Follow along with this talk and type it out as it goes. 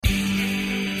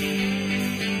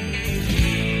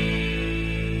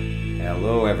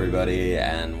Hello everybody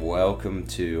and welcome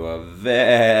to a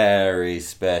very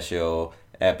special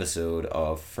episode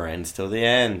of Friends Till the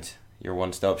End, your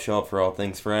one-stop shop for all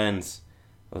things Friends,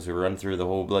 as we run through the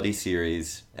whole bloody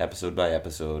series, episode by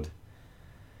episode.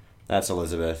 That's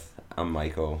Elizabeth, I'm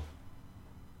Michael.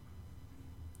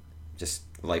 Just,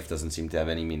 life doesn't seem to have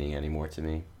any meaning anymore to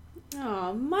me.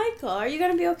 Oh, Michael, are you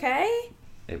gonna be okay?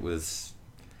 I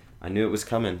knew it was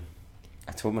coming.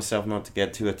 I told myself not to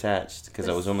get too attached, because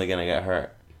I was only going to get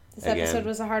hurt. This episode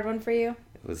was a hard one for you?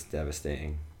 It was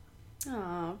devastating.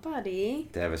 Oh, buddy.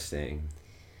 Devastating.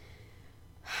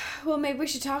 Well, maybe we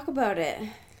should talk about it.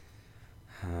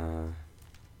 I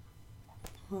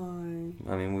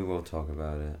mean, we will talk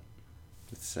about it.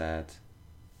 It's sad.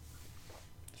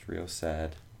 It's real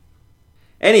sad.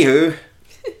 Anywho,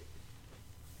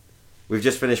 we've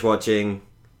just finished watching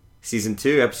Season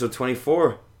 2, Episode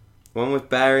 24. One with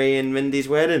Barry and Mindy's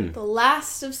wedding. The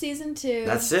last of Season 2.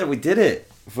 That's it, we did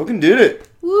it. We fucking did it.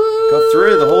 Woo! Got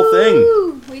through the whole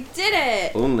thing. We did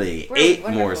it. Only We're 8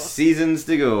 wonderful. more seasons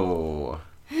to go.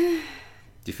 Do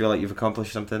you feel like you've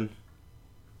accomplished something?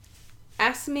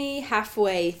 Ask me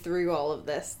halfway through all of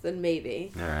this, then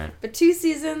maybe. Alright. But 2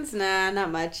 seasons? Nah,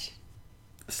 not much.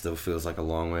 Still feels like a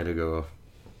long way to go.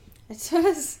 It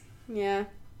does. Yeah.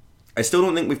 I still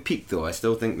don't think we've peaked though. I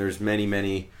still think there's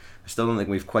many... I still don't think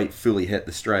we've quite fully hit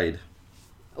the stride.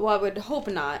 Well, I would hope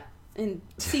not. In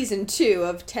Season 2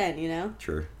 of 10, you know?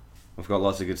 True. We've got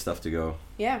lots of good stuff to go.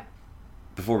 Yeah.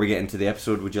 Before we get into the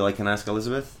episode, would you like an Ask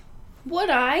Elizabeth? Would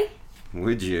I?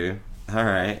 Would you?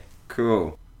 Alright,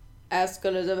 cool. Ask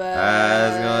Elizabeth.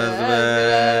 Ask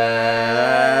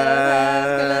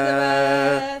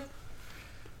Elizabeth.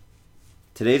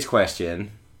 Today's question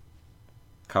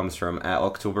comes from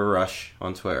 @OctoberRush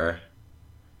on Twitter.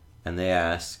 And they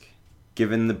ask,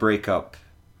 given the breakup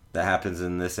that happens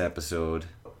in this episode,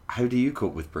 how do you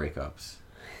cope with breakups?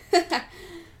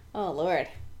 Oh, Lord.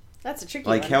 That's a tricky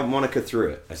Like, one. help Monica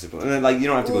through it, I suppose. And, like, you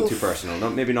don't have to go too personal.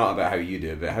 Maybe not about how you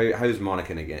do it, but how's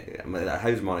Monica gonna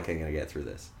get through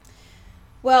this?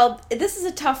 Well, this is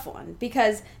a tough one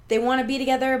because they want to be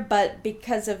together, but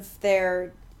because of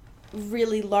their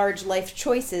really large life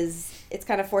choices, it's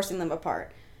kind of forcing them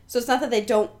apart. So it's not that they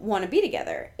don't want to be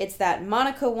together. It's that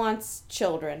Monica wants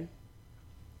children.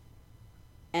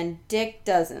 And Dick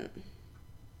doesn't.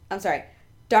 I'm sorry.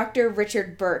 Dr.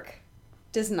 Richard Burke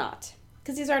does not.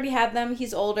 Because he's already had them.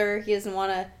 He's older. He doesn't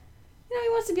want to... he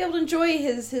wants to be able to enjoy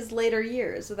his later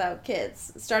years without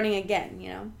kids. Starting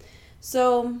again,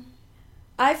 So,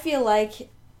 I feel like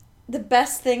the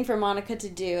best thing for Monica to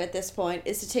do at this point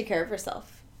is to take care of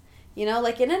herself.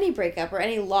 Like in any breakup or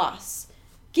any loss.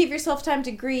 Give yourself time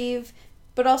to grieve,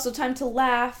 but also time to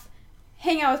laugh.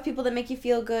 Hang out with people that make you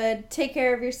feel good. Take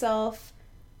care of yourself.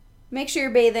 Make sure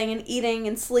you're bathing and eating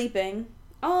and sleeping.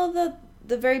 All of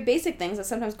the very basic things that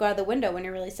sometimes go out the window when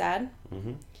you're really sad.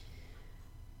 Mm-hmm.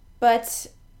 But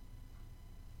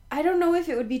I don't know if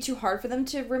it would be too hard for them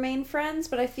to remain friends,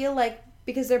 but I feel like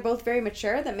because they're both very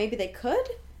mature that maybe they could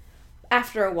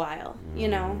after a while,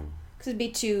 Because it'd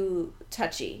be too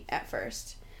touchy at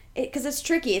first. Because it's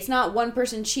tricky. It's not one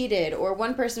person cheated or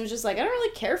one person was just like, I don't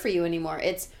really care for you anymore.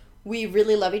 It's we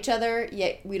really love each other,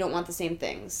 yet we don't want the same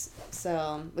things.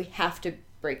 So we have to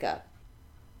break up.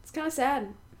 It's kind of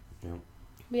sad. Yeah.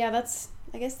 But yeah,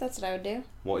 I guess that's what I would do.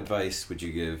 What advice would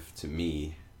you give to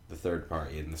me, the third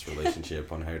party in this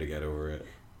relationship, on how to get over it?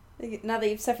 Now that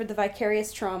you've suffered the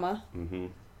vicarious trauma, Mm-hmm.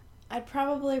 I'd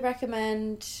probably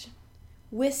recommend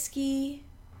whiskey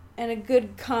and a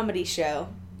good comedy show.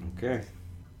 Okay.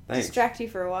 Thanks. Distract you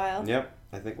for a while. Yep.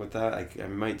 I think with that, I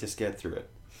might just get through it.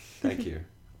 Thank you.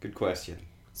 Good question.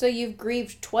 So you've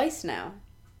grieved twice now.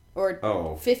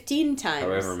 Or 15 times.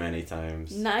 However many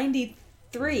times.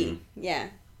 93. Mm-hmm. Yeah.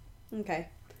 Okay.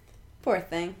 Poor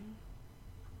thing.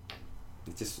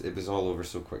 It was all over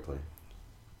so quickly.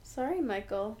 Sorry,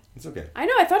 Michael. It's okay. I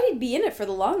know, I thought he'd be in it for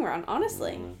the long run,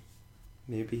 honestly.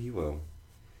 Maybe he will.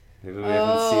 Maybe we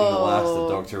haven't seen the last of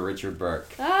Dr. Richard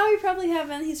Burke. Oh, we probably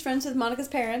haven't. He's friends with Monica's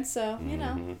parents, so,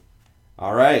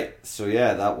 Alright, so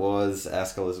yeah, that was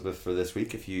Ask Elizabeth for this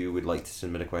week. If you would like to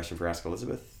submit a question for Ask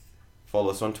Elizabeth, follow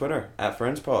us on Twitter,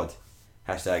 @FriendsPod.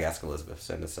 #Ask Elizabeth.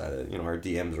 Send us, our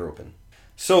DMs are open.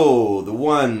 So, the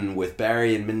one with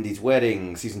Barry and Mindy's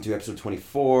wedding, Season 2, Episode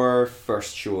 24,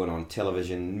 first shown on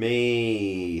television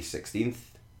May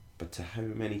 16th. But to how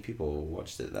many people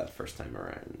watched it that first time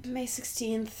around? May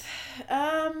 16th.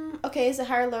 Okay, is it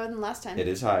higher or lower than last time? It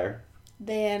is higher.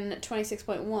 Than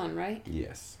 26.1, right?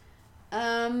 Yes.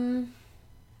 I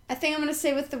think I'm going to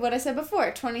say with what I said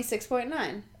before,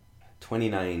 26.9.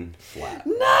 29 flat.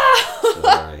 No!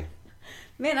 Sorry.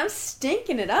 Man, I'm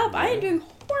stinking it up. I am doing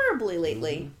horribly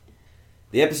lately.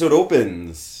 The episode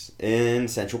opens in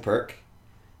Central Perk.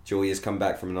 Joey has come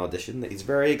back from an audition that he's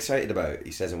very excited about.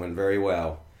 He says it went very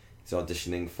well. He's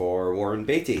auditioning for Warren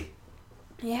Beatty.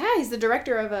 Yeah, he's the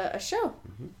director of a show.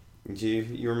 Do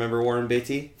you remember Warren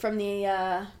Beatty? From the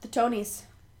Tonys.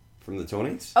 From the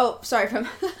Tonys? Oh, sorry, from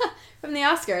from the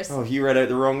Oscars. Oh, you read out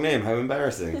the wrong name. How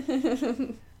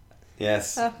embarrassing.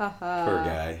 Yes. Poor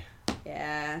guy.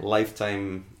 Yeah.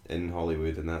 Lifetime in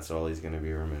Hollywood, and that's all he's going to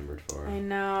be remembered for. I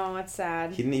know, it's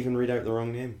sad. He didn't even read out the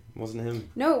wrong name. It wasn't him.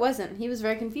 No, it wasn't. He was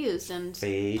very confused and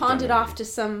Faye pawned it Dunaway. off to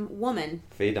some woman.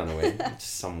 Faye Dunaway.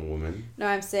 Some woman. No,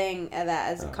 I'm saying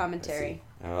that as a Oh, commentary.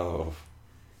 I see. Oh,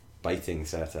 biting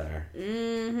satire.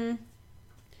 Mm-hmm.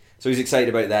 So he's excited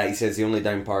about that. He says the only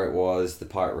down part was the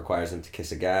part requires him to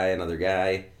kiss another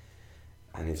guy.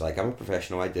 And he's like, I'm a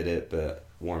professional, I did it, but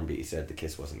Warren Beatty said the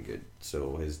kiss wasn't good.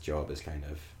 So his job is kind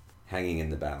of hanging in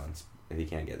the balance if he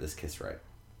can't get this kiss right.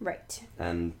 Right.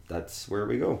 And that's where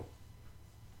we go.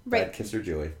 Right. Bad kisser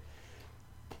Joey.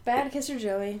 Bad kisser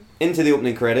Joey. Into the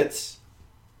opening credits.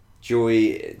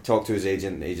 Joey talked to his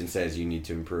agent. The agent says you need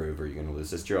to improve or you're going to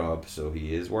lose this job. So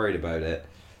he is worried about it.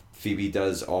 Phoebe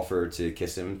does offer to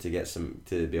kiss him to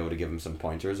be able to give him some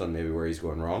pointers on maybe where he's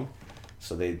going wrong.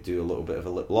 So they do a little bit of a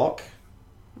lip lock.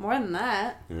 More than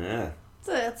that. Yeah.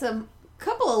 It's a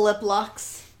couple of lip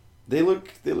locks. They look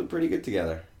pretty good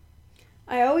together.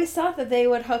 I always thought that they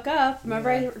would hook up. Remember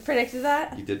I predicted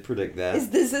that? You did predict that. Does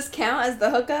this count as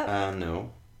the hookup?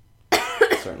 No.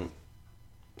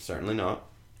 Certainly not.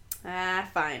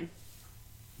 Fine.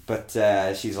 But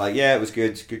she's like, yeah, it was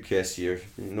good. Good kiss. You're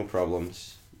no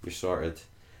problems. You're sorted.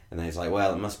 And then he's like,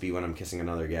 well, it must be when I'm kissing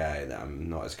another guy that I'm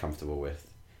not as comfortable with.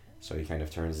 So he kind of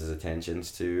turns his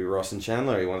attentions to Ross and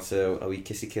Chandler. He wants a wee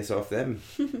kissy kiss off them.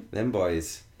 Them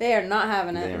boys. They are not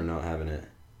having it. They are not having it.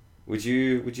 Would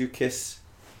you kiss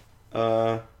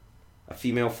a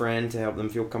female friend to help them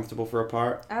feel comfortable for a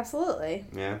part? Absolutely.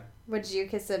 Yeah. Would you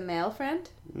kiss a male friend?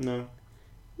 No.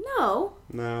 No.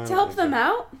 No. To help them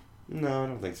out? No, I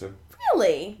don't think so.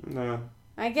 Really? No.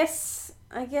 I guess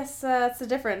it's the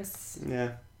difference.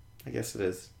 Yeah, I guess it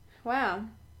is. Wow.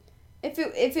 If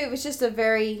it was just a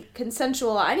very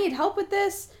consensual, I need help with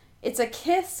this, it's a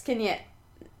kiss, it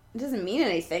doesn't mean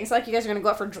anything. It's like you guys are going to go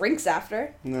out for drinks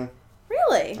after. No.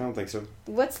 Really? I don't think so.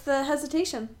 What's the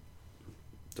hesitation?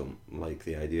 Don't like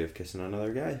the idea of kissing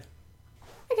another guy.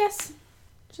 I guess.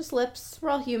 Just lips. We're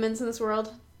all humans in this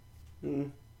world.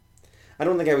 I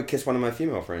don't think I would kiss one of my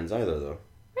female friends either, though.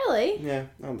 Really? Yeah,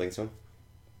 I don't think so.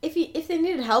 If they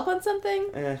needed help on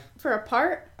something for a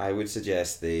part, I would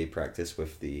suggest they practice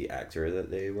with the actor that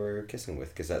they were kissing with,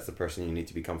 because that's the person you need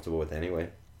to be comfortable with anyway.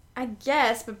 I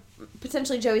guess, but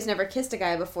potentially Joey's never kissed a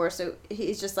guy before, so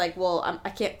he's just like, well, I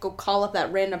can't go call up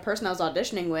that random person I was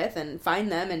auditioning with and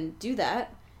find them and do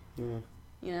that. Yeah.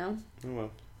 You know? Oh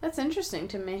well. That's interesting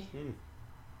to me.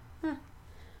 Huh.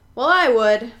 Well, I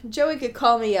would. Joey could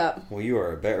call me up. Well, you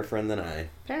are a better friend than I.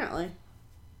 Apparently.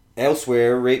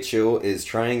 Elsewhere, Rachel is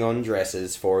trying on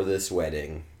dresses for this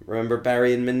wedding. Remember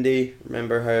Barry and Mindy?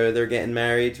 Remember how they're getting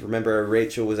married? Remember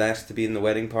Rachel was asked to be in the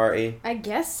wedding party? I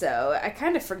guess so. I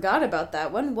kind of forgot about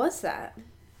that. When was that?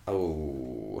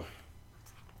 Oh.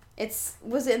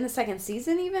 Was it in the second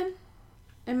season even?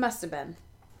 It must have been.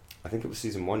 I think it was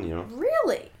season 1, you know?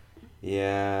 Really?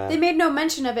 Yeah. They made no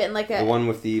mention of it in like a... The one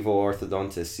with the evil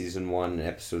orthodontist, season 1,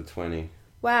 episode 20.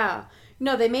 Wow.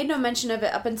 No, they made no mention of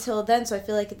it up until then, so I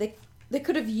feel like they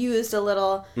could have used a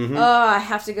little, Mm-hmm. oh, I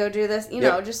have to go do this. You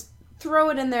know, just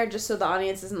throw it in there just so the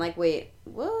audience isn't like, wait,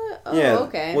 what? Oh, Yeah.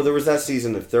 okay. Well, there was that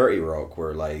season of 30 Rock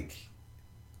where, like,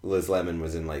 Liz Lemon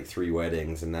was in, like, 3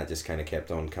 weddings, and that just kind of kept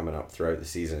on coming up throughout the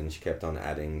season. She kept on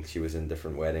adding, she was in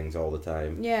different weddings all the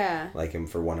time. Yeah. Like, and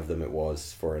for one of them it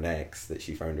was for an ex that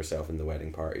she found herself in the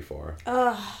wedding party for.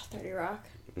 Oh, 30 Rock.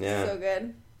 Yeah. So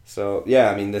good. So,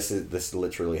 yeah, I mean, this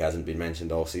literally hasn't been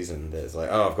mentioned all season. It's like,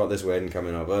 oh, I've got this wedding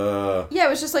coming up. Yeah, it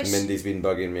was just like... Mindy's been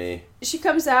bugging me. She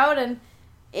comes out and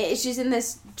she's in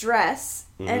this dress,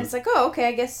 Mm-hmm. and it's like, oh, okay,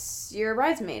 I guess you're a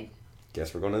bridesmaid.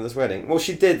 Guess we're going to this wedding. Well,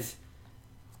 she did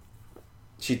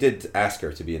ask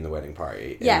her to be in the wedding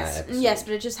party in that episode. Yes,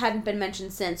 but it just hadn't been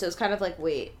mentioned since, so it's kind of like,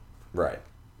 wait. Right.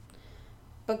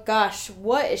 But gosh,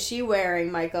 what is she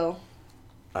wearing, Michael?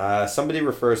 Somebody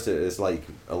refers to it as like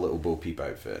a little Bo Peep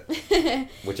outfit,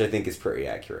 which I think is pretty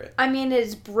accurate. I mean, it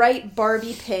is bright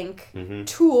Barbie pink, Mm-hmm.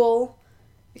 tulle,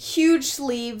 huge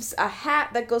sleeves, a hat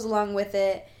that goes along with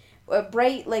it, a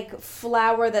bright, like,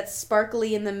 flower that's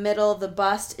sparkly in the middle of the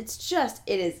bust. It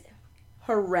is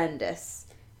horrendous.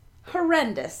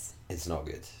 Horrendous. It's not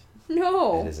good.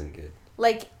 No. It isn't good.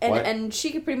 Like, What? and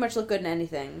she could pretty much look good in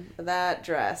anything. That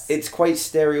dress. It's quite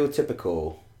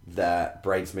stereotypical that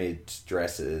bridesmaids'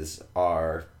 dresses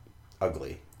are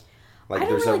ugly. Like, I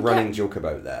don't there's really a running get- joke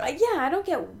about that. Yeah, I don't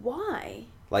get why.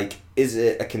 Like, is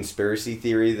it a conspiracy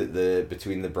theory that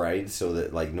between the brides so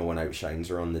that, like, no one outshines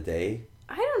her on the day?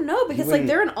 I don't know, because, like, wouldn't-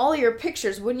 they're in all your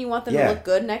pictures. Wouldn't you want them Yeah. to look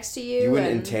good next to you? You wouldn't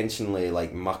and... intentionally,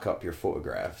 like, muck up your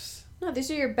photographs. No, these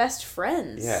are your best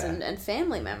friends Yeah. and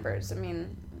family members. I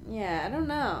mean, yeah, I don't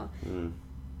know. Mm.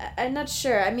 I'm not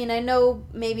sure. I mean, I know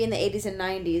maybe in the 80s and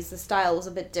 90s the style was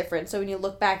a bit different. So when you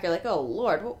look back, you're like, oh,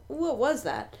 Lord, what was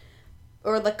that?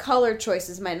 Or the color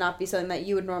choices might not be something that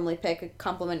you would normally pick,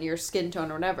 complement your skin tone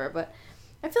or whatever. But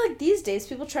I feel like these days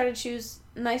people try to choose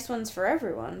nice ones for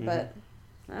everyone. But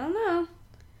I don't know.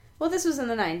 Well, this was in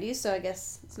the 90s, so I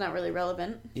guess it's not really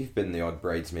relevant. You've been the odd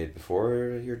bridesmaid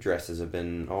before. Your dresses have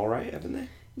been all right, haven't they?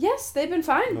 Yes, they've been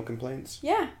fine. No complaints.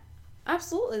 Yeah,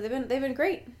 absolutely. They've been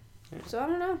great. Yeah. So I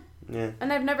don't know. Yeah.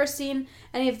 And I've never seen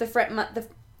any of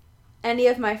any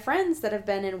of my friends that have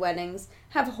been in weddings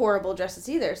have horrible dresses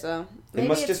either. So maybe It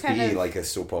must it's just kind be of, like a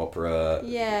soap opera. I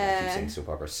Yeah. keep saying soap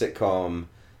opera sitcom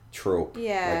trope.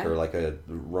 Yeah. Like, or like a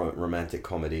romantic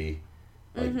comedy,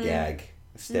 like Mhm. gag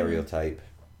stereotype.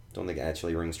 Don't think it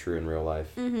actually rings true in real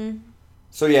life. Mm-hmm.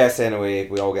 So yes, anyway,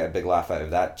 we all get a big laugh out of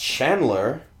that.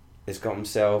 Chandler has got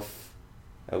himself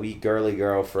a wee girly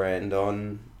girlfriend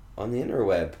on the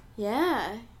interweb.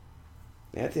 Yeah,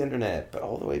 They had the internet, but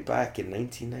all the way back in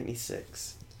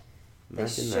 1996. they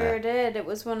Imagine sure that. did. It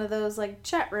was one of those like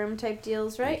chat room type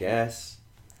deals, I right? guess.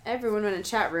 Everyone went in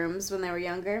chat rooms when they were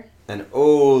younger. And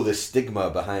oh, the stigma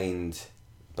behind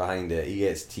it. He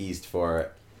gets teased for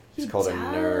it. He's called a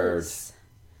nerd. does.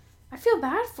 I feel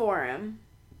bad for him.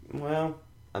 Well,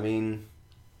 I mean,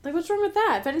 Like, what's wrong with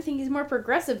that? If anything, he's more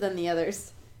progressive than the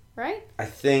others, right? I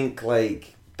think,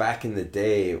 like, back in the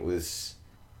day, it was,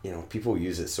 people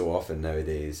use it so often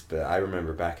nowadays, but I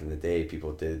remember back in the day,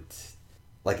 people did,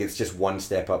 like, it's just one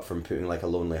step up from putting, like, a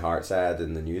Lonely Hearts ad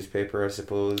in the newspaper, I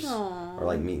suppose. Aww. Or,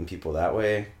 like, meeting people that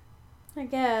way. I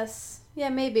guess. Yeah,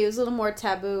 maybe. It was a little more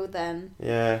taboo then.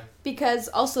 Yeah. Because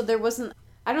also there wasn't...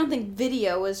 I don't think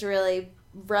video was really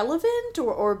relevant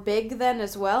or big then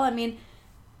as well. I mean,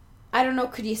 I don't know.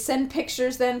 Could you send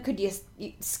pictures then? Could you...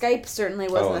 Skype certainly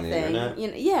wasn't on a the thing.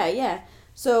 internet? Yeah.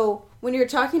 So when you're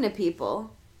talking to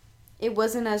people, it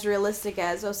wasn't as realistic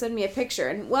as, oh, send me a picture.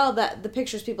 And, well, the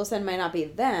pictures people send might not be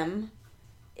them.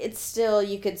 It's still...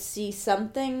 You could see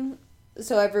something...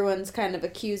 So everyone's kind of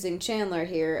accusing Chandler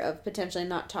here of potentially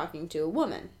not talking to a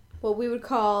woman. What we would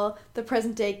call the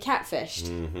present day catfished.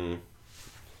 Mm-hmm.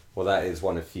 Well, that is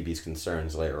one of Phoebe's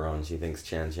concerns later on. She thinks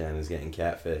Chan is getting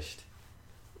catfished.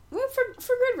 Well, for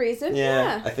good reason.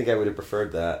 Yeah, Yeah. I think I would have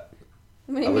preferred that.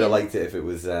 What do you I would have mean? liked it if it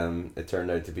was, it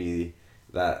turned out to be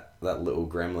that little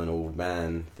gremlin old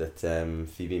man that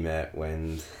Phoebe met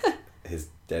when his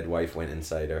dead wife went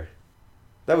inside her.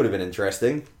 That would have been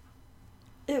interesting.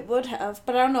 It would have,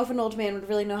 but I don't know if an old man would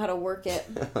really know how to work it.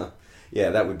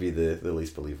 Yeah, that would be the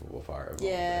least believable part of all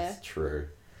Yeah. of this. True.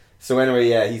 So anyway,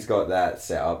 yeah, he's got that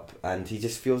set up, and he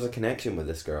just feels a connection with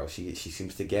this girl. She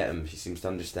seems to get him. She seems to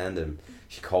understand him.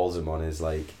 She calls him on his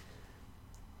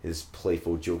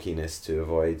playful jokiness to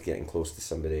avoid getting close to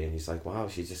somebody, and he's like, wow,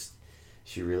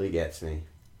 she really gets me.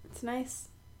 It's nice.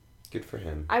 Good for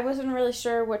him. I wasn't really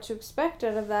sure what to expect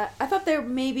out of that. I thought there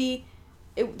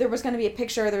was going to be a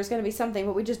picture, there was going to be something,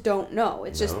 but we just don't know.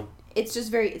 It's No. just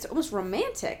very, it's almost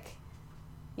romantic.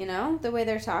 You know, the way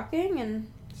they're talking,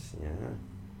 and Yeah.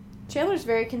 Chandler's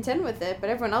very content with it, but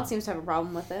everyone else seems to have a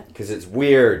problem with it. Because it's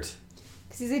weird.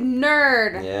 Because he's a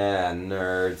nerd. Yeah,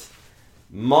 nerd.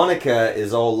 Monica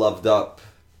is all loved up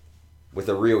with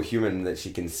a real human that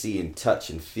she can see and touch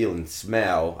and feel and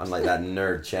smell, unlike that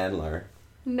nerd Chandler.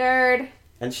 Nerd.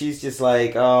 And she's just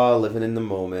like, oh, living in the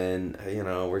moment,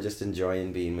 we're just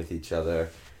enjoying being with each other.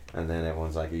 And then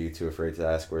everyone's like, are you too afraid to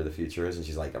ask where the future is? And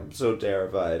she's like, I'm so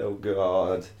terrified, oh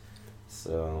God.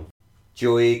 So,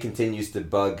 Joey continues to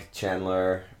bug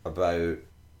Chandler about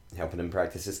helping him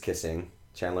practice his kissing.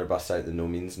 Chandler busts out the no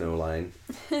means no line.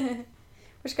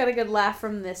 Which got a good laugh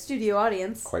from the studio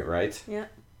audience. Quite right. Yeah.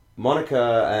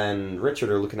 Monica and Richard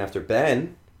are looking after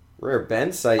Ben. Rare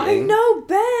Ben sighting. I know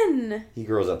Ben! He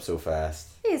grows up so fast.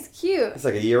 He's cute. He's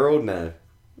like a year old now.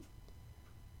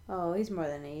 Oh, he's more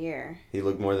than a year. He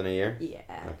looked more than a year? Yeah.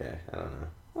 Okay, I don't know.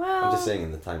 Well... I'm just saying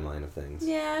in the timeline of things.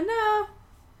 Yeah, no.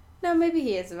 No, maybe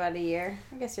he is about a year.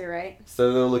 I guess you're right.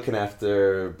 So they're looking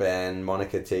after Ben.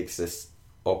 Monica takes this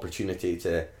opportunity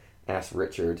to ask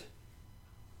Richard,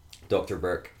 Dr.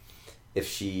 Burke,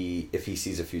 if he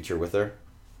sees a future with her.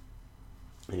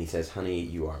 And he says, honey,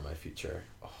 you are my future.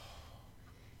 Oh.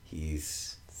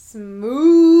 He's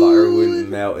Smooth. butter wouldn't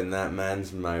melt in that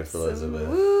man's mouth, Elizabeth.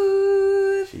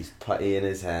 Smooth. She's putty in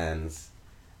his hands.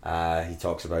 He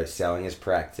talks about selling his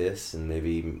practice and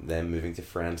maybe them moving to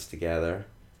France together.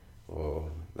 Oh,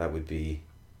 that would be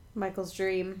Michael's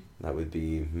dream.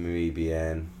 muy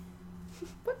bien.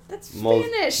 What? That's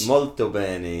Spanish. Molto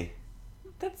bene.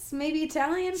 That's maybe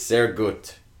Italian. Sehr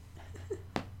gut.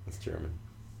 That's German.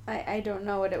 I don't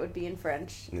know what it would be in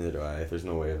French. Neither do I. There's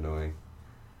no way of knowing.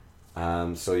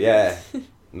 So yeah,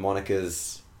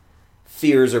 Monica's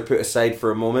fears are put aside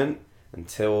for a moment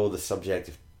until the subject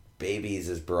of babies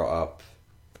is brought up,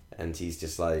 and he's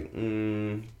just like,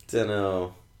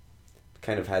 dunno.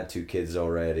 Kind of had 2 kids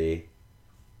already.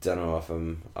 Dunno if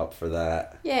I'm up for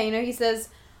that. Yeah, he says,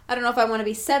 I don't know if I want to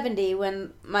be 70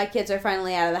 when my kids are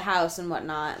finally out of the house and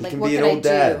whatnot. He like, can what be could an I old do?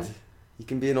 dad. He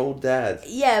can be an old dad.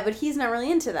 Yeah, but he's not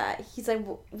really into that. He's like,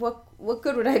 what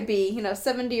good would I be?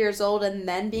 70 years old and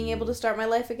then being able to start my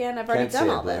life again? I've already done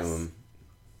all this. Him.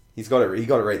 He got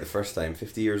it right the first time.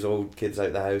 50 years old, kids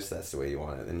out the house, that's the way you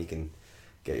want it. Then you can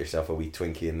get yourself a wee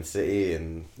Twinkie in the city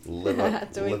and live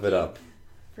it up.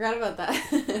 Forgot about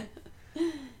that.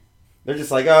 They're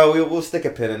just like, oh, we'll stick a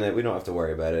pin in it. We don't have to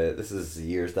worry about it. This is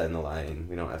years down the line.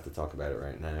 We don't have to talk about it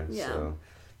right now. Yeah. So,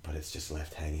 but it's just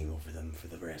left hanging over them for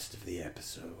the rest of the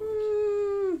episode.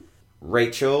 Mm.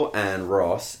 Rachel and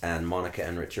Ross and Monica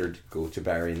and Richard go to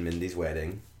Barry and Mindy's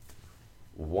wedding.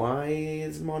 Why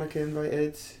is Monica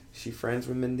invited? Is she friends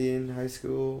with Mindy in high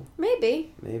school?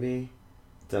 Maybe.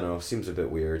 Don't know. Seems a bit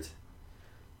weird.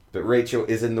 But Rachel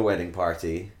is in the wedding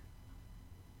party.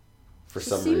 For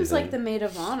some reason. Seems like the maid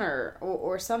of honor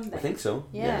or something. I think so.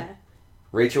 Yeah.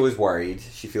 Rachel is worried.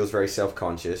 She feels very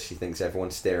self-conscious. She thinks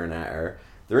everyone's staring at her.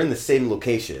 They're in the same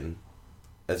location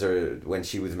as her when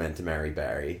she was meant to marry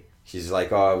Barry. She's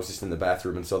like, oh, I was just in the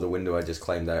bathroom and saw the window I just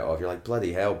climbed out of. You're like,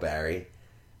 bloody hell, Barry.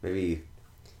 Maybe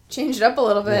change it up a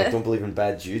little bit. Don't believe in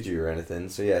bad juju or anything.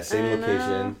 So yeah, same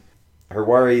location. Her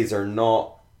worries are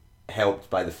not helped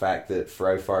by the fact that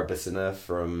Frau Farbissina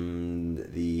from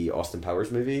the Austin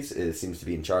Powers movies seems to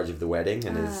be in charge of the wedding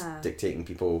and is dictating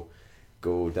people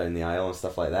go down the aisle and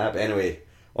stuff like that. But anyway,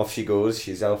 off she goes.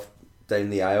 She's off down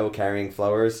the aisle carrying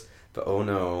flowers. But oh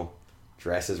no,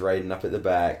 dress is riding up at the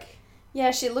back.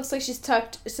 Yeah, she looks like she's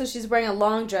tucked. So she's wearing a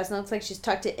long dress and it looks like she's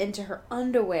tucked it into her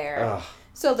underwear. Ugh.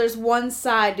 So there's one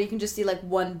side you can just see like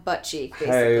one butt cheek,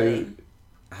 basically.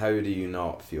 How do you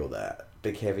not feel that?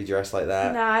 Big heavy dress like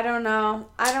that? No, I don't know.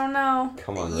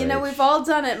 Come on, Rach. we've all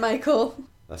done it, Michael.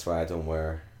 That's why I don't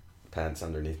wear pants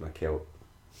underneath my kilt.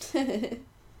 A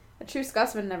true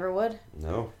Scotsman never would.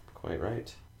 No, quite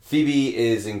right. Phoebe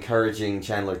is encouraging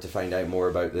Chandler to find out more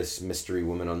about this mystery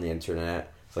woman on the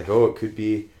internet. It's like, oh, it could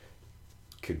be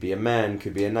a man,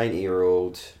 could be a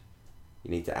 90-year-old.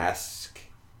 You need to ask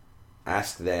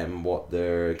them what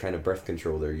their kind of birth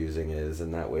control they're using is,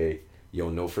 and that way you'll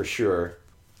know for sure.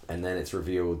 And then it's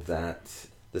revealed that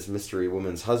this mystery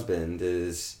woman's husband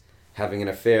is having an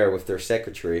affair with their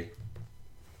secretary.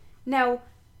 Now,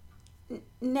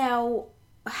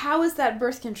 how is that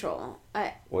birth control?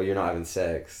 Well, you're not having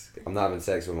sex. I'm not having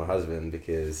sex with my husband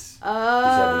because he's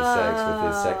having sex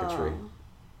with his secretary.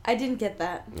 I didn't get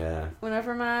that. Yeah. Went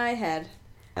over my head.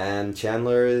 And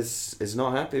Chandler is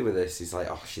not happy with this. He's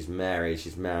like, oh, she's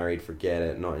married, forget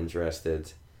it, not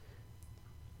interested.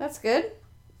 That's good.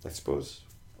 I suppose.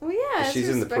 Well, yeah, she's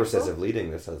in the process of leading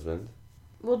this husband.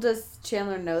 Well, does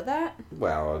Chandler know that?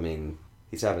 Well, I mean,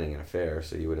 he's having an affair,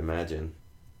 so you would imagine.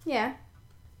 Yeah.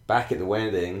 Back at the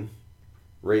wedding,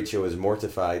 Rachel is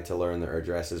mortified to learn that her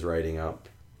dress is riding up.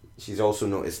 She's also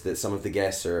noticed that some of the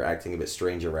guests are acting a bit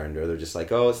strange around her. They're just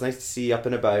like, oh, it's nice to see you up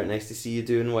and about, nice to see you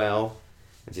doing well.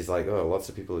 And she's like, oh, lots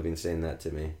of people have been saying that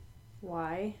to me.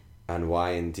 Why? And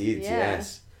why indeed,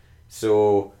 yes.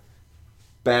 So,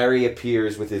 Barry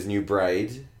appears with his new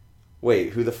bride.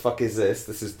 Wait, who the fuck is this?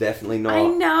 This is definitely not... I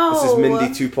know! This is Mindy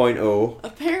 2.0.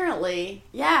 Apparently.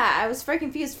 Yeah, I was very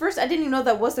confused. First, I didn't even know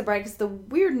that was the bride because the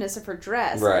weirdness of her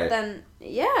dress. Right. But then,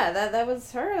 yeah, that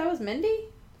was her. That was Mindy.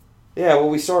 Yeah, well,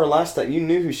 we saw her last time. You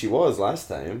knew who she was last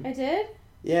time. I did?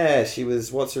 Yeah, she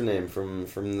was... What's her name from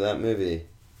that movie?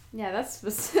 Yeah, that's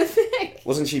specific.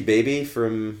 Wasn't she Baby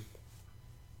from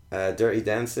Dirty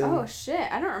Dancing? Oh,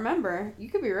 shit. I don't remember. You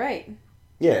could be right.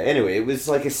 Yeah, anyway, it was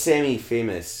like a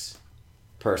semi-famous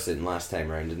person last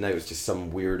time around, and now it's just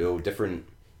some weirdo, different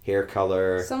hair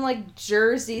color. Some, like,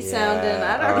 Jersey sounding.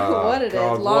 I don't know what it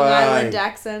God, is. Long Island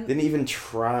accent. Didn't even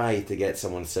try to get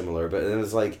someone similar, but it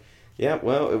was like, yeah,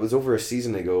 well, it was over a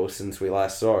season ago since we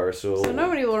last saw her, so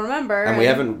nobody will remember. And we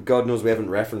haven't, God knows we haven't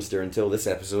referenced her until this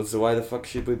episode, so why the fuck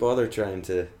should we bother trying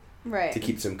to to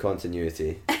keep some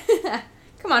continuity?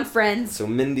 Come on, friends. So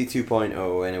Mindy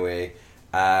 2.0 anyway.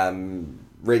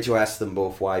 Rachel asks them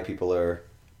both why people are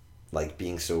like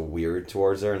being so weird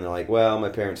towards her, and they're like, well, my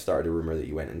parents started a rumor that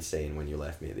you went insane when you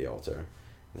left me at the altar. And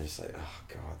they're just like, oh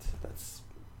god, that's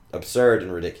absurd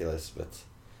and ridiculous, but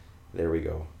there we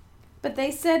go. But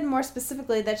they said more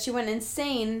specifically that she went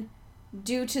insane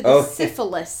due to the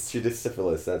syphilis. She did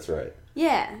syphilis, that's right.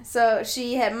 Yeah, so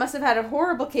she must have had a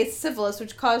horrible case of syphilis,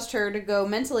 which caused her to go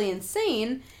mentally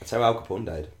insane. That's how Al Capone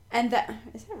died. And that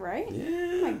is that right? Yeah.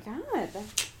 Oh my god.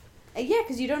 Yeah,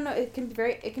 because you don't know, it can be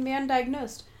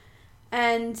undiagnosed,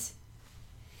 and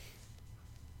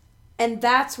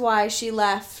that's why she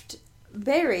left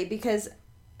Barry, because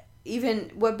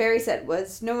even what Barry said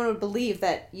was, no one would believe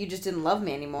that you just didn't love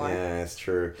me anymore. Yeah, that's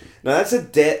true. Now, that's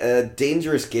a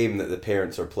dangerous game that the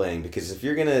parents are playing, because if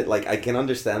you're gonna, like, I can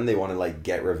understand they want to, like,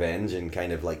 get revenge and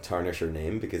kind of, like, tarnish her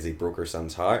name because they broke her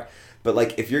son's heart, but,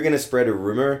 like, if you're gonna spread a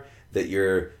rumor that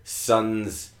your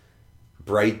son's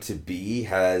bride-to-be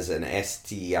has an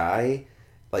STI,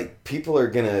 like, people are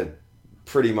gonna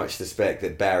pretty much suspect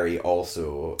that Barry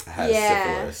also has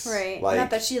syphilis. Yeah, right. Like, not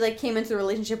that she, like, came into the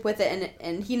relationship with it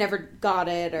and he never got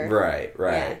it, or... Right.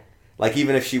 Yeah. Like,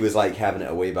 even if she was, like, having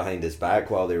it away behind his back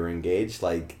while they were engaged,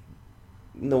 like,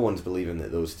 no one's believing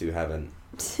that those two haven't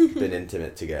been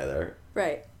intimate together.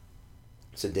 Right.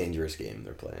 It's a dangerous game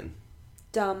they're playing.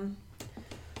 Dumb.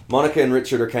 Monica and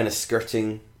Richard are kind of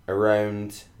skirting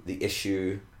around the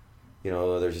issue. You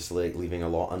know, they're just, like, leaving a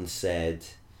lot unsaid,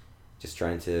 just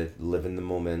trying to live in the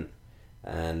moment.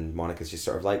 And Monica's just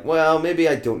sort of like, well, maybe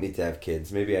I don't need to have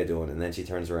kids. Maybe I don't. And then she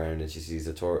turns around and she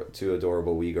sees two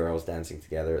adorable wee girls dancing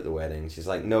together at the wedding. She's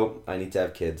like, nope, I need to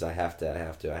have kids. I have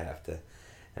to.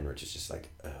 And Richard's just like,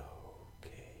 oh,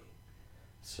 okay.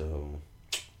 So,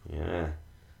 yeah.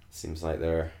 Seems like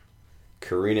they're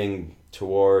careening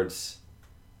towards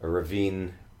a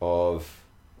ravine of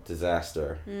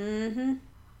disaster. Mm-hmm.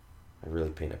 I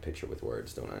really paint a picture with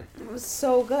words, don't I? It was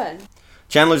so good.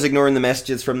 Chandler's ignoring the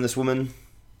messages from this woman.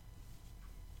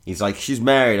 He's like, she's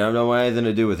married, I don't want anything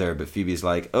to do with her. But Phoebe's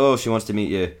like, oh, she wants to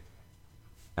meet you.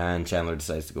 And Chandler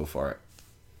decides to go for it.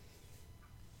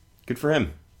 Good for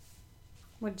him.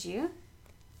 Would you?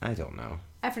 I don't know.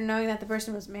 After knowing that the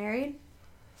person was married?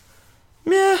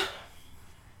 Yeah,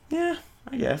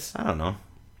 I guess. I don't know.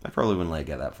 I probably wouldn't let it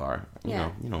get that far.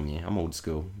 You know me, I'm old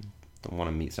school. Don't want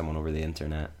to meet someone over the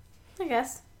internet. I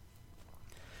guess.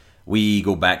 We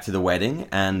go back to the wedding,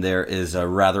 and there is a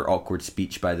rather awkward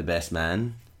speech by the best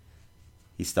man.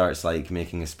 He starts, like,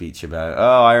 making a speech about,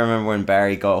 oh, I remember when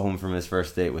Barry got home from his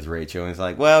first date with Rachel, and he's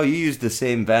like, well, you used the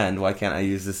same band, why can't I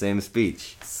use the same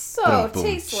speech? So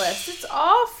tasteless. It's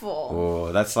awful.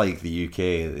 Oh, that's like the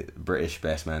UK, British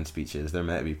best man speeches. They're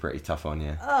meant to be pretty tough on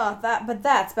you. Oh, but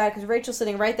that's bad, because Rachel's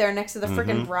sitting right there next to the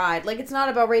freaking bride. Like, it's not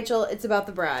about Rachel, it's about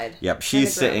the bride. Yep,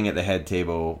 she's sitting at the head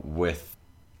table with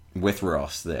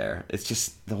Ross there. It's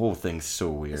just, the whole thing's so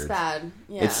weird. It's bad,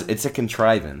 yeah. It's a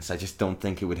contrivance. I just don't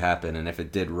think it would happen, and if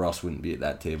it did, Ross wouldn't be at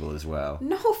that table as well.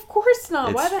 No, of course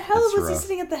not. Why the hell was he rough.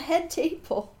 sitting at the head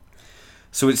table?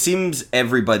 So it seems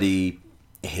everybody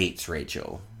hates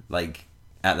Rachel. Like,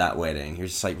 at that wedding. You're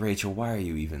just like, Rachel, why are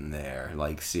you even there?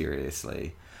 Like,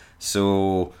 seriously.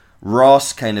 So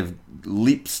Ross kind of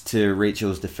leaps to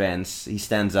Rachel's defense. He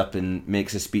stands up and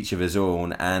makes a speech of his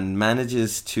own and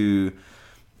manages to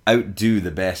outdo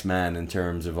the best man in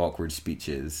terms of awkward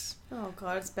speeches. Oh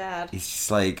god, it's bad. He's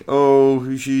just like,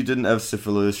 oh, she didn't have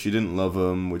syphilis, she didn't love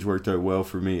him, which worked out well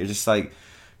for me. It's just like,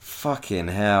 fucking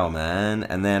hell, man.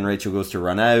 And then Rachel goes to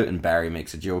run out, and Barry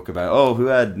makes a joke about, oh, who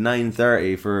had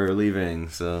 9:30 for leaving?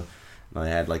 So I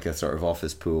had like a sort of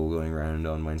office pool going around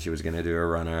on when she was going to do a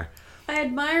runner. I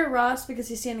admire Ross because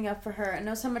he's standing up for her and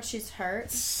knows how much she's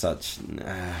hurt.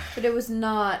 But it was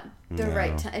not the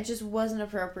right time. It just wasn't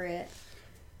appropriate.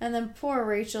 And then poor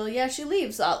Rachel, yeah, she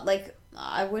leaves. Like,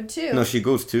 I would too. No, she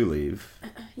goes to leave.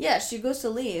 Yeah, she goes to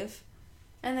leave.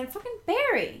 And then fucking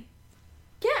Barry,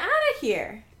 get out of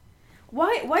here.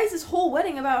 Why is this whole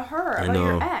wedding about her? About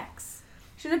your ex?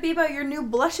 Shouldn't it be about your new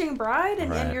blushing bride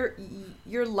and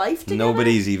your life together?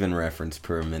 Nobody's even referenced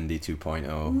per Mindy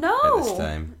 2.0 no, at this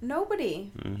time.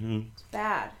 Nobody. Mm-hmm. It's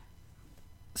bad.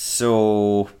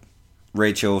 So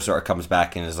Rachel sort of comes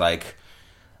back and is like,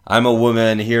 I'm a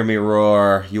woman, hear me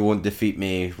roar, you won't defeat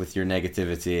me with your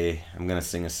negativity, I'm going to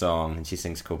sing a song. And she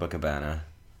sings Copacabana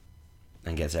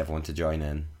and gets everyone to join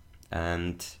in.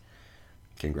 And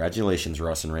congratulations,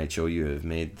 Ross and Rachel, you have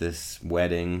made this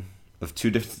wedding of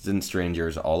two distant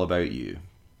strangers all about you.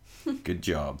 Good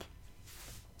job.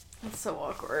 That's so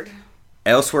awkward.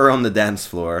 Elsewhere on the dance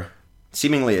floor,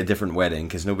 seemingly a different wedding,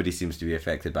 because nobody seems to be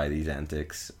affected by these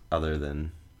antics other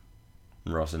than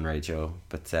Ross and Rachel.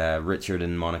 But Richard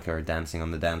and Monica are dancing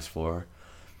on the dance floor.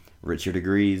 Richard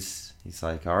agrees. He's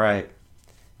like, all right,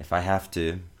 if I have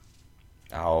to,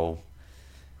 I'll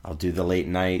do the late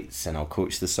nights and I'll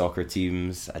coach the soccer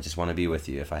teams. I just want to be with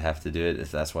you. If I have to do it,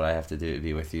 if that's what I have to do to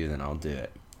be with you, then I'll do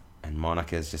it. And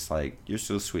Monica's just like, you're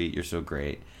so sweet, you're so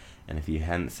great. And if you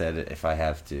hadn't said it, if I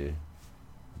have to,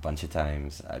 a bunch of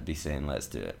times, I'd be saying, let's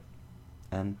do it.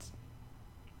 And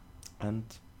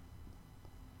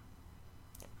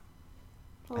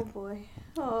oh boy.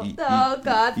 Oh, You- oh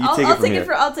God. you I'll take it from take here. it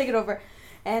I'll take it over.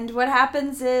 And what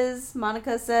happens is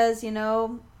Monica says,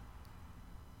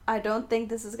 I don't think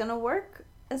this is gonna work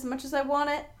as much as I want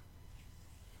it.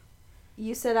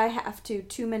 You said I have to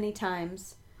too many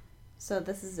times, so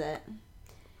this is it.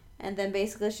 And then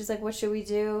basically she's like, what should we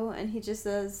do? And he just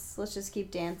says, let's just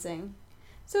keep dancing.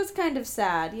 So it's kind of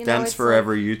sad, dance it's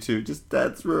forever, you two. Just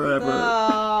dance forever.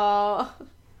 Oh,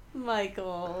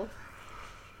 Michael.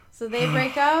 So they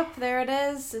break up. There it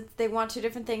is. They want two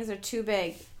different things. They're too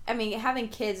big. I mean, having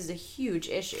kids is a huge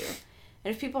issue.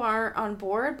 And if people aren't on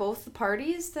board, both the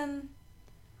parties, then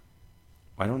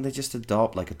Why don't they just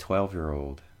adopt like a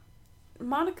 12-year-old?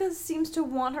 Monica seems to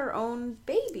want her own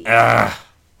baby. Ah.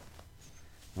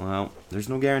 Well, there's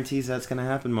no guarantees that's going to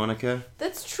happen, Monica.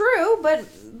 That's true, but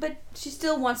she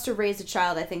still wants to raise a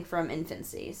child, I think, from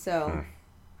infancy. So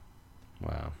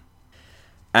Wow.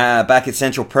 Back at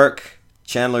Central Perk,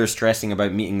 Chandler is stressing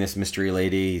about meeting this mystery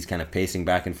lady. He's kind of pacing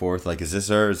back and forth like, is this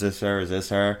her? Is this her? Is this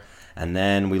her? And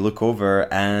then we look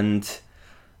over and,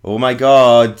 oh my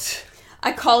God.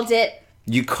 I called it.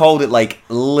 You called it like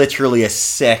literally a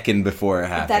second before it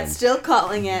happened. That's still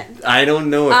calling it. I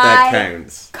don't know if that I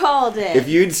counts. Called it. If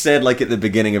you'd said like at the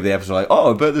beginning of the episode, like,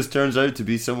 oh, I bet this turns out to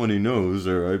be someone who knows,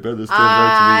 or I bet this turns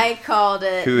out to I called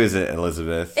it. be... Who is it,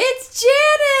 Elizabeth? It's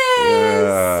Janice!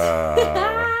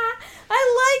 Yeah.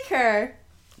 I like her.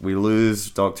 We lose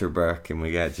Dr. Burke and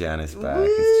we get Janice back. Woo.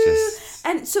 It's just...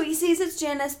 And so he sees it's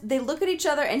Janice. They look at each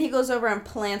other and he goes over and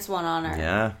plants one on her.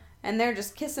 Yeah. And they're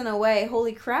just kissing away.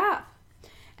 Holy crap.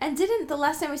 And didn't the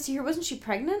last time we see her, wasn't she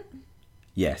pregnant?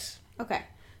 Yes. Okay.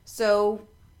 So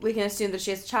we can assume that she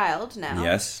has a child now.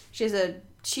 Yes. She has a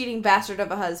cheating bastard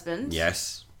of a husband.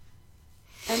 Yes.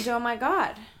 And oh my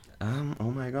God.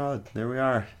 Oh my God. There we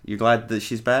are. You glad that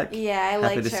she's back? Yeah, I Happy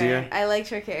liked to her. see her? I liked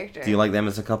her character. Do you like them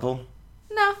as a couple?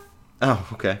 No. Oh,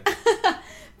 okay.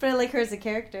 But I like her as a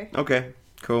character. Okay.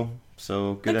 Cool.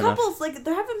 So, good The enough. couples, like,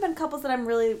 there haven't been couples that I'm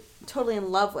really totally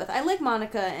in love with. I like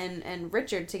Monica and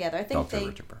Richard together. I think Dr.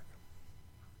 Richard Burke.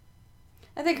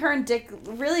 I think her and Dick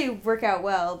really work out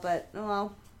well, but,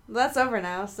 well, that's over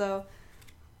now, so,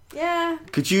 yeah.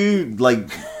 Could you, like,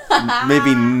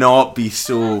 maybe not be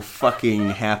so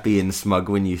fucking happy and smug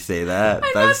when you say that?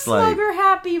 I'm That's not smug or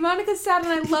happy. Monica's sad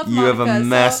and I love You Monica. have a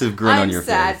massive grin on your I'm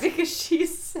sad face. because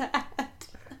she's sad.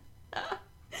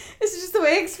 It's just the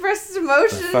way he expresses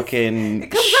emotions. fucking... It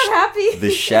comes out happy. The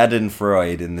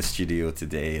Schadenfreude in the studio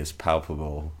today is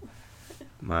palpable.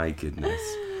 My goodness.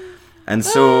 And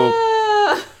so...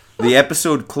 Ah. The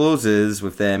episode closes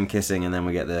with them kissing, and then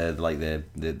we get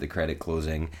the credit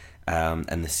closing,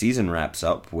 and the season wraps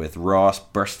up with Ross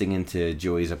bursting into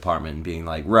Joey's apartment and being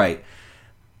like, right,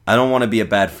 I don't want to be a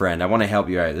bad friend. I want to help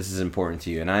you out. This is important to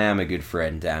you, and I am a good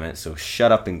friend, damn it. So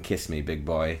shut up and kiss me, big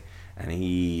boy. And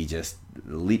he just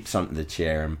leaps onto the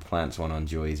chair and plants one on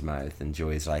Joey's mouth, and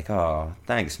Joey's like, oh,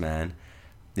 thanks, man.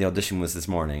 The audition was this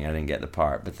morning. I didn't get the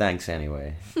part, but thanks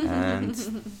anyway.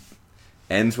 And...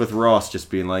 ends with Ross just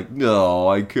being like, no,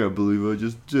 I can't believe I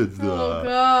just did that. Oh,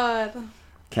 God.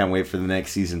 Can't wait for the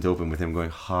next season to open with him going,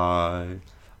 hi,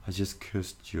 I just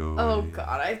kissed Joey. Oh,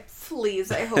 God.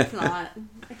 Please, I hope not.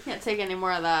 I can't take any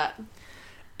more of that.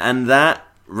 And that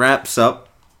wraps up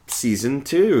season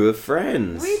 2 of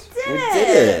Friends. We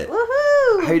did it.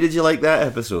 Woohoo. How did you like that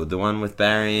episode? The one with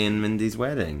Barry and Mindy's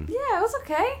wedding? Yeah, it was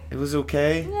okay. It was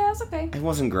okay? Yeah, it was okay. It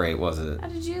wasn't great, was it? How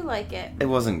did you like it? It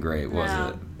wasn't great, was No.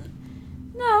 it?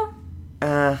 No.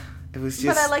 It was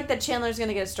just... But I like that Chandler's going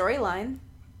to get a storyline.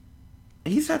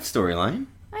 He's had storyline.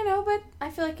 I know, but I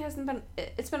feel like it hasn't been...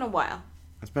 It's been a while.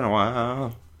 It's been a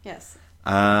while. Yes.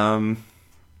 Yeah,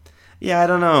 I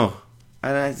don't know.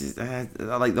 I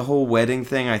like the whole wedding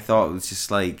thing. I thought was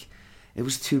just like it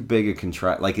was too big a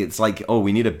contract. Like it's like, oh,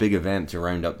 we need a big event to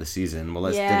round up the season. Well,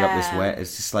 let's dig up this wet.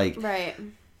 It's just like, right.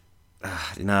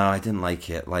 No, I didn't like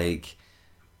it. Like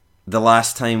the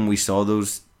last time we saw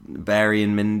those Barry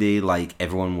and Mindy, like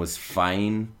everyone was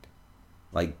fine.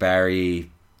 Like Barry,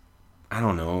 I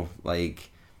don't know, like.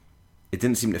 It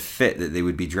didn't seem to fit that they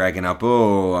would be dragging up,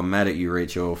 oh, I'm mad at you,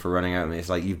 Rachel, for running out of me. It's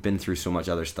like, you've been through so much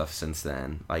other stuff since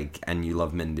then. Like, and you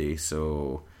love Mindy,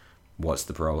 so what's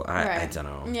the problem? I Right. don't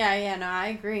know. Yeah, no, I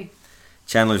agree.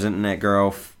 Chandler's internet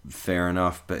girl, fair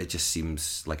enough, but it just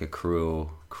seems like a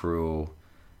cruel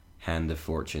hand of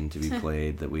fortune to be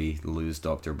played that we lose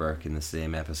Dr. Burke in the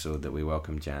same episode that we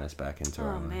welcome Janice back into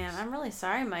our Oh lives. man, I'm really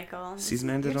sorry, Michael. Season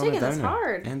ended You're on a taking this downer.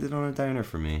 hard. Ended on a downer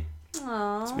for me.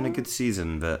 Aww. It's been a good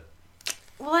season, but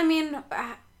Well, I mean,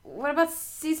 what about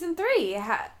season 3?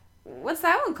 What's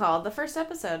that one called? The first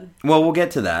episode. well, we'll get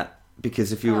to that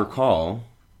because if you Oh. recall,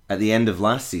 at the end of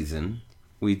last season,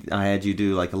 I had you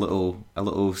do like a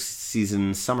little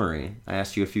season summary. I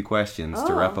asked you a few questions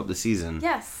to Oh. wrap up the season.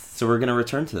 Yes. So we're gonna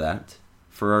return to that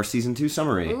for our season 2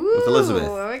 summary Ooh, with Elizabeth.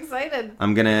 I'm excited.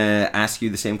 I'm gonna ask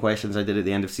you the same questions I did at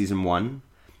the end of season 1.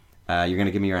 You're gonna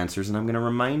give me your answers, and I'm gonna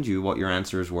remind you what your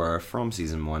answers were from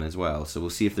season 1 as well. So we'll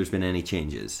see if there's been any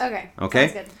changes. Okay. Okay?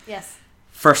 Sounds good. Yes.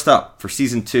 First up for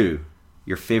season 2,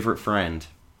 your favorite friend,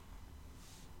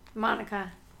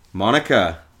 Monica.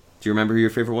 Monica. Do you remember who your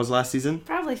favorite was last season?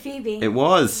 Probably Phoebe. It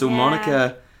was. So Yeah.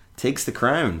 Monica takes the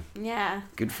crown. Yeah.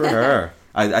 Good for her.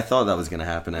 I thought that was gonna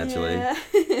happen actually. Yeah.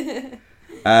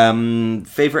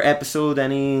 Favorite episode?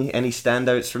 Any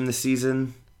standouts from the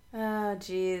season? Oh,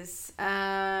 jeez.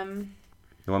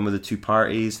 The one with the 2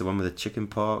 parties, the one with the chicken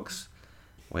pox.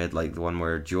 We had like the one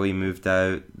where Joey moved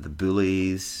out, the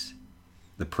bullies,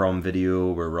 the prom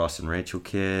video where Ross and Rachel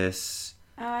kiss,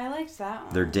 Oh, I liked that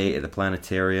one. their date at the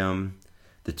planetarium,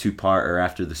 the 2-parter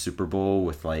after the Super Bowl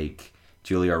with like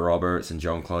Julia Roberts and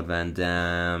Jean-Claude Van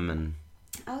Damme, and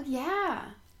Oh, yeah.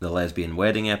 the lesbian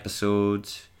wedding episode,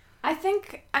 I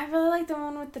think I really like the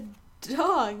one with the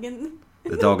dog and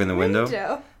the dog in the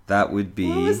window. That would be.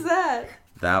 What was that?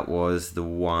 That was the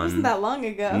one. It wasn't that long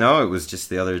ago. No, it was just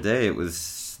the other day. It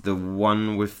was the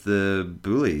one with the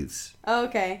bullies. Oh,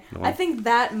 okay. The I one- think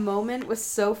that moment was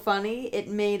so funny, it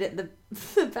made it the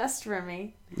best for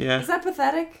me. Yeah. Is that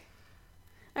pathetic?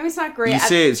 I mean, it's not great. You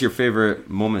say it's your favorite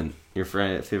moment, your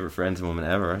favorite Friends moment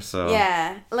ever. So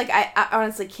Yeah. Like, I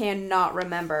honestly cannot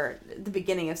remember the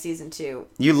beginning of season 2.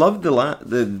 you loved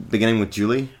the beginning with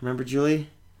Julie. Remember Julie?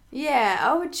 Yeah.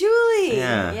 Oh, Julie.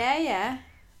 Yeah. Yeah.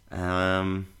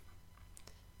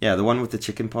 Yeah, the one with the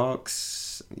chicken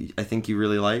pox. I think you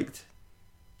really liked,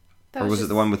 That or was it just-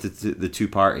 the one with the 2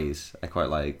 parties? I quite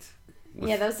liked. With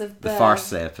Yeah, that was the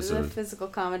farce episode. The physical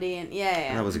comedy, and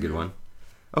yeah. That was a good one.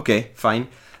 Okay, fine.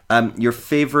 Your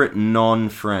favorite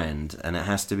non-friend, and it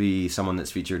has to be someone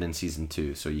that's featured in season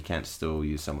 2, so you can't still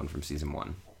use someone from season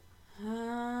 1.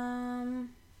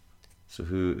 So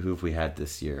who have we had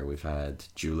this year? We've had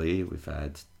Julie. We've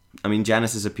had. I mean,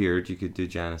 Janice has appeared. You could do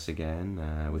Janice again.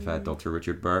 We've had Dr.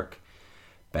 Richard Burke,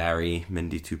 Barry,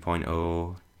 Mindy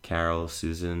 2.0, Carol,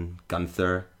 Susan,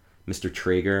 Gunther, Mr.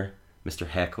 Traeger, Mr.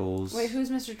 Heckles. Wait, who's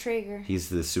Mr. Traeger? He's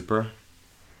the super.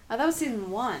 Oh, that was season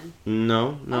 1.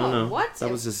 No. Oh, what? That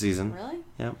was this season. Really?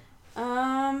 Yep.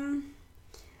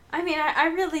 I mean, I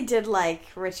really did like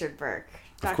Richard Burke.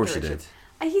 Of course you Richard.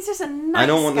 did. He's just a nice I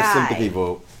don't want guy. the sympathy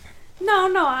vote.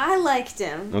 No, I liked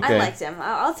him. Okay. I liked him.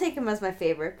 I'll take him as my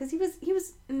favorite because he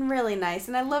was really nice,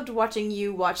 and I loved watching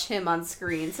you watch him on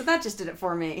screen. So that just did it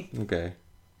for me. Okay.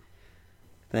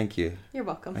 Thank you. You're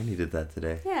welcome. I needed that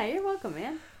today. Yeah, you're welcome,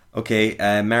 man. Okay,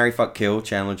 marry, fuck, kill,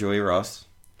 Chandler, Joey, Ross.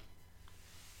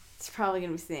 It's probably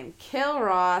gonna be the same. Kill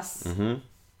Ross. Mm-hmm.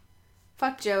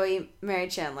 Fuck Joey. Marry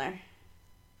Chandler.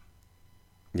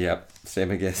 Yep,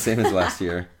 same as last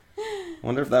year.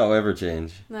 Wonder if that will ever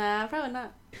change. Nah, probably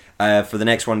not. For the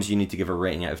next ones, you need to give a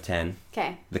rating out of 10.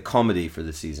 Okay. The comedy for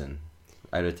the season,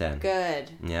 out of 10.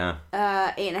 Good. Yeah.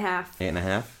 8.5.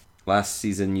 8.5. Last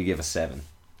season, you gave a 7.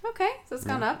 Okay, so it's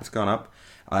gone up. It's gone up.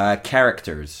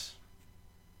 Characters.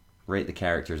 Rate the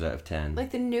characters out of 10.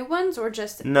 Like the new ones or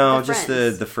just No, the just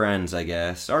friends? the friends, I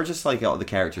guess, or just like all the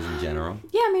characters in general.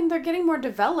 Yeah, I mean they're getting more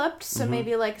developed, so Mm-hmm.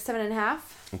 maybe like 7.5.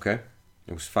 Okay,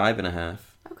 it was 5.5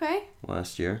 Okay.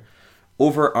 last year.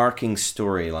 Overarching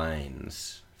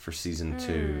storylines for season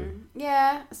 2.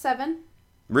 Yeah, 7.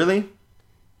 Really?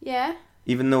 Yeah.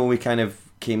 Even though we kind of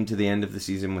came to the end of the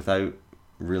season without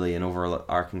really an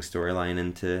overarching storyline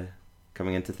into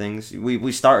coming into things.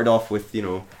 We started off with, you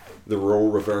know, the role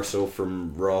reversal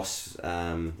from Ross,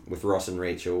 with Ross and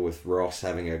Rachel, with Ross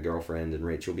having a girlfriend and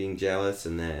Rachel being jealous,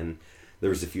 and then there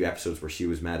was a few episodes where she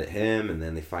was mad at him, and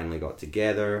then they finally got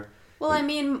together. Well, I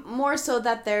mean more so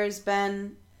that there's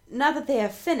been not that they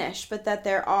have finished, but that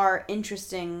there are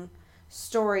interesting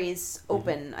stories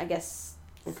open, I guess,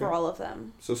 Okay. for all of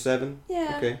them. So 7?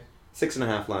 Yeah. Okay.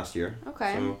 6.5 last year.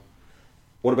 Okay. So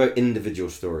what about individual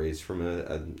stories from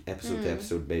an episode to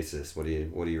episode basis? What do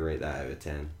you rate that out of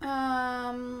 10?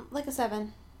 Like a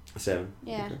 7. A 7?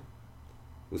 Yeah. Okay.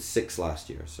 It was 6 last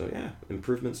year, so yeah,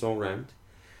 improvements all round.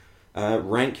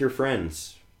 Rank your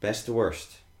friends. Best to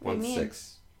worst. What do 1 you to mean?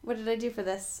 6. What did I do for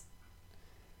this?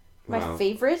 My Wow.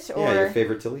 favorite, or Yeah, your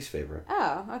favorite to least favorite.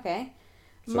 Oh, okay.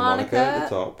 So Monica at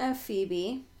the top. and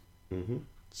Phoebe, Mm-hmm.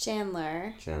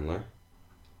 Chandler, Chandler.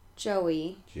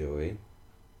 Joey. Joey.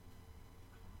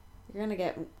 You're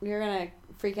gonna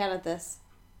freak out at this.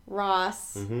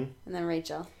 Ross, Mm-hmm. and then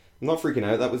Rachel. I'm not freaking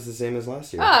out. That was the same as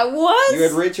last year. Ah, it was. You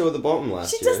had Rachel at the bottom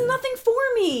last She year. does nothing for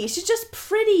me. She's just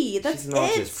pretty. That's She's not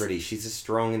it. just pretty. She's a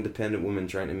strong, independent woman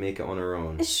trying to make it on her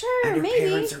own. Sure, And her maybe.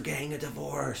 parents are getting a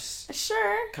divorce.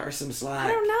 Sure. Cut her some slack.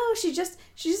 I don't know. She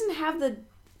doesn't have the.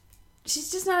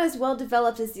 She's just not as well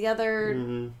developed as the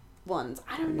other ones.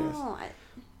 I don't I guess. know.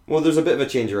 Well, there's a bit of a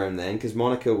change around then, because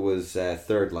Monica was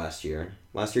third last year.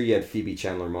 Last year you had Phoebe,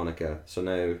 Chandler, Monica. So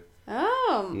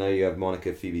now you have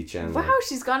Monica, Phoebe, Chandler. Wow,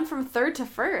 she's gone from third to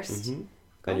first. Mm-hmm.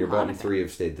 Go And your bottom Monica. 3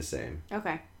 have stayed the same.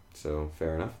 Okay. So,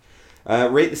 fair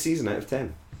enough. Rate the season out of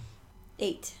 10.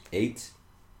 8. 8?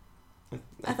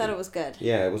 I thought it was good.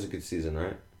 Yeah, it was a good season,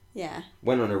 right? Yeah.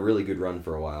 Went on a really good run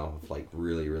for a while of like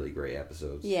really, really great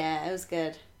episodes. Yeah, it was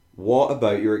good. What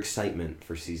about your excitement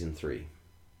for season 3?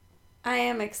 I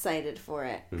am excited for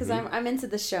it because Mhm. I'm into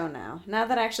the show now. Now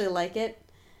that I actually like it,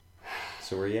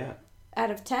 So where you at?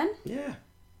 out of 10, Yeah.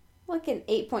 like an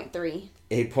 8.3.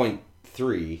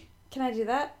 8.3. Can I do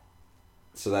that?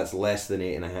 So that's less than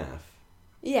 8.5.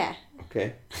 Yeah.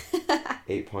 Okay.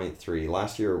 8.3.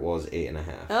 Last year it was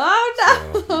 8.5. Oh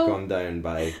So no! you've gone down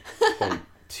by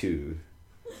 0.2.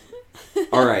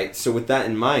 Alright, so with that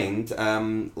in mind,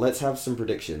 let's have some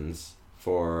predictions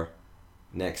for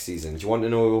next season. Do you want to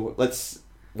know...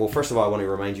 Well, first of all, I want to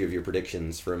remind you of your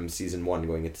predictions from season 1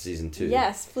 going into season 2.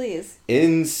 Yes, please.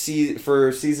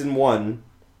 For season 1,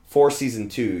 for season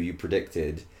 2, you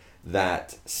predicted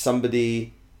that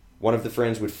one of the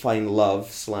friends would find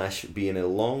love / be in a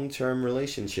long-term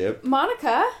relationship.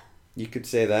 Monica. You could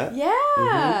say that.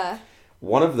 Yeah.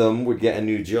 One of them would get a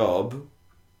new job.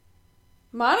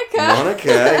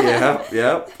 Monica.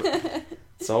 Yep.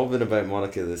 It's all been about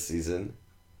Monica this season.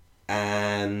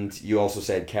 And you also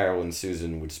said Carol and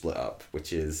Susan would split up,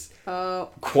 which is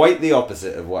quite the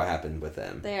opposite of what happened with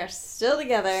them. They are still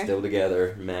together. Still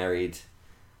together, married,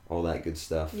 all that good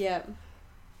stuff. Yep.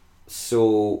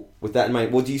 So, with that in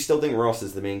mind, do you still think Ross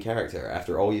is the main character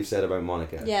after all you've said about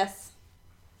Monica? Yes.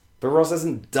 But Ross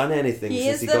hasn't done anything He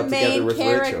since is he the got together main with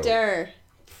Rachel. character.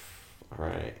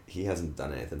 Alright, he hasn't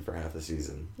done anything for half the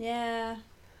season. Yeah.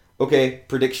 Okay,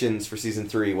 predictions for season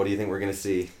 3. What do you think we're going to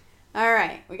see? All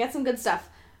right, we got some good stuff.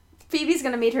 Phoebe's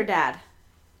gonna meet her dad,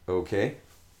 Okay.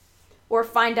 or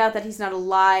find out that he's not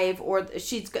alive, or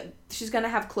she's gonna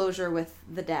have closure with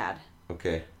the dad.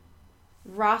 Okay.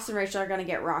 Ross and Rachel are gonna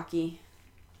get rocky.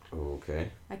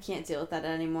 Okay. I can't deal with that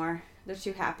anymore. They're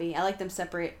too happy. I like them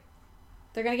separate.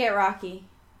 They're gonna get rocky.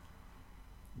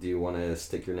 Do you want to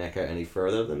stick your neck out any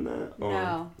further than that? Or...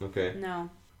 No. Okay. No.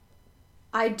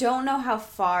 I don't know how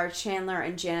far Chandler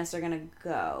and Janice are gonna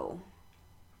go.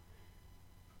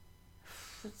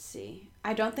 Let's see.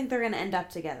 I don't think they're gonna end up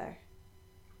together.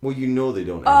 Well, you know they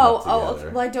don't end up together.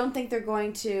 Well, I don't think they're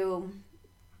going to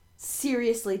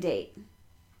seriously date.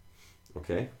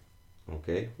 Okay.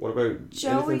 What about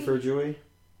Joey. anything for Joey?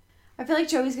 I feel like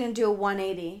Joey's going to do a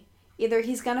 180. Either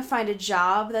he's going to find a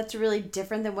job that's really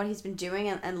different than what he's been doing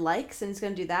and likes, and he's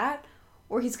going to do that,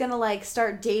 or he's going to like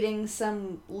start dating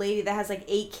some lady that has like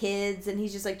 8 kids, and he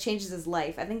just like changes his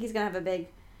life. I think he's going to have a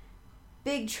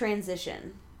big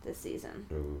transition this season.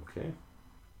 Okay.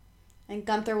 And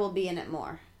Gunther will be in it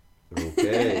more.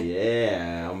 Okay,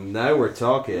 yeah. Now we're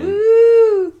talking.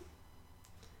 Woo!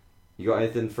 You got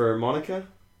anything for Monica?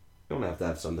 You don't have to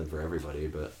have something for everybody,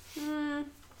 but...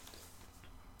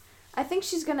 I think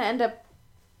she's going to end up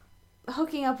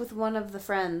hooking up with one of the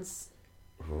friends.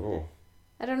 Oh.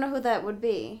 I don't know who that would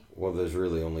be. Well, there's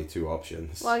really only 2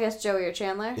 options. Well, I guess Joey or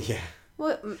Chandler. Yeah.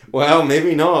 What? Well,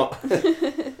 maybe not.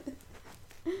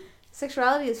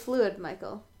 Sexuality is fluid,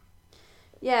 Michael.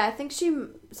 Yeah, I think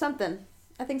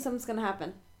I think something's gonna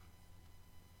happen.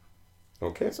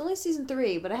 Okay. It's only season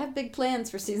 3, but I have big plans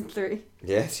for season 3.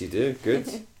 Yes, you do.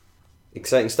 Good.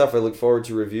 Exciting stuff. I look forward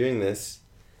to reviewing this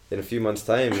in a few months'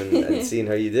 time and seeing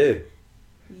how you do.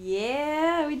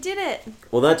 Yeah, we did it.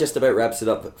 Well, that just about wraps it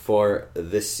up for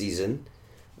this season.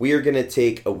 We are going to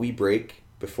take a wee break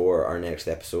before our next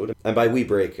episode. And by wee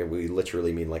break, we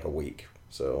literally mean like a week.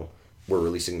 So we're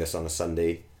releasing this on a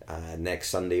Sunday. Next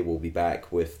Sunday, we'll be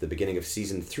back with the beginning of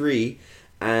season 3.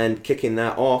 And kicking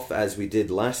that off, as we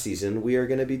did last season, we are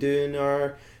going to be doing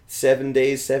our 7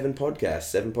 days, 7 podcasts.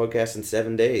 7 podcasts in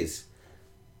 7 days.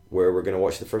 Where we're going to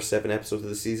watch the first 7 episodes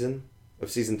of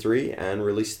season 3 and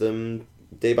release them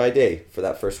day by day for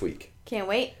that first week. Can't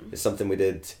wait. It's something we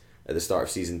did at the start of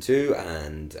season 2,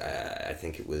 and I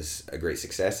think it was a great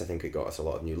success. I think it got us a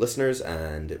lot of new listeners,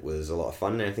 and it was a lot of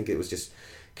fun. And I think it was just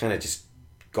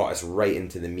got us right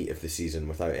into the meat of the season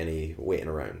without any waiting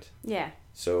around. Yeah.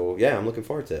 So yeah, I'm looking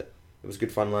forward to it. It was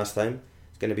good fun last time.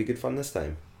 It's going to be good fun this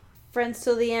time. Friends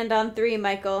till the end on 3,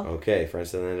 Michael. Okay,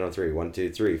 friends till the end on 3. 1,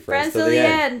 2, 3. Friends till the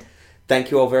end. Thank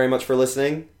you all very much for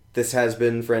listening. This has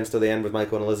been Friends till the End with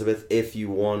Michael and Elizabeth. If you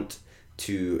want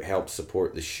to help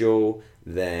support the show,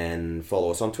 then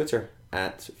follow us on Twitter.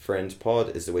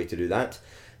 @FriendsPod is the way to do that.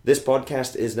 This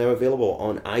podcast is now available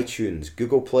on iTunes,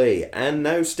 Google Play, and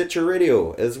now Stitcher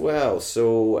Radio as well.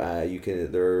 So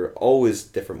there are always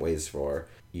different ways for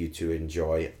you to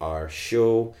enjoy our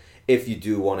show. If you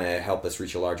do want to help us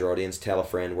reach a larger audience, tell a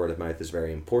friend. Word of mouth is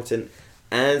very important.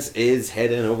 As is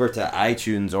heading over to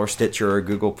iTunes or Stitcher or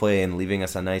Google Play and leaving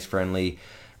us a nice friendly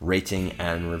rating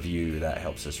and review. That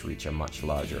helps us reach a much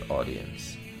larger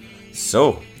audience.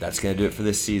 So, that's going to do it for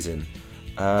this season.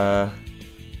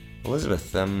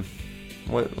 Elizabeth,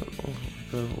 what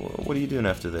are you doing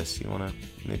after this? You want to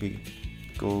maybe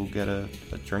go get a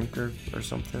drink or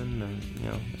something? And,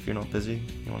 if you're not busy,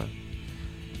 you want to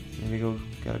maybe go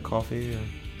get a coffee?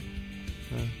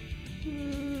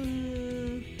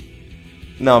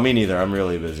 No, me neither. I'm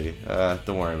really busy.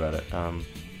 Don't worry about it.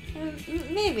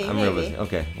 Maybe. I'm real busy.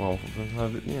 Okay. Well,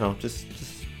 just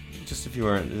if you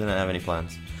didn't have any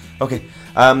plans. Okay.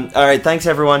 All right. Thanks,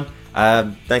 everyone.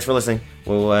 Thanks for listening.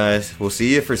 We'll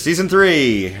see you for season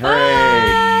 3. Hooray!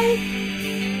 Bye!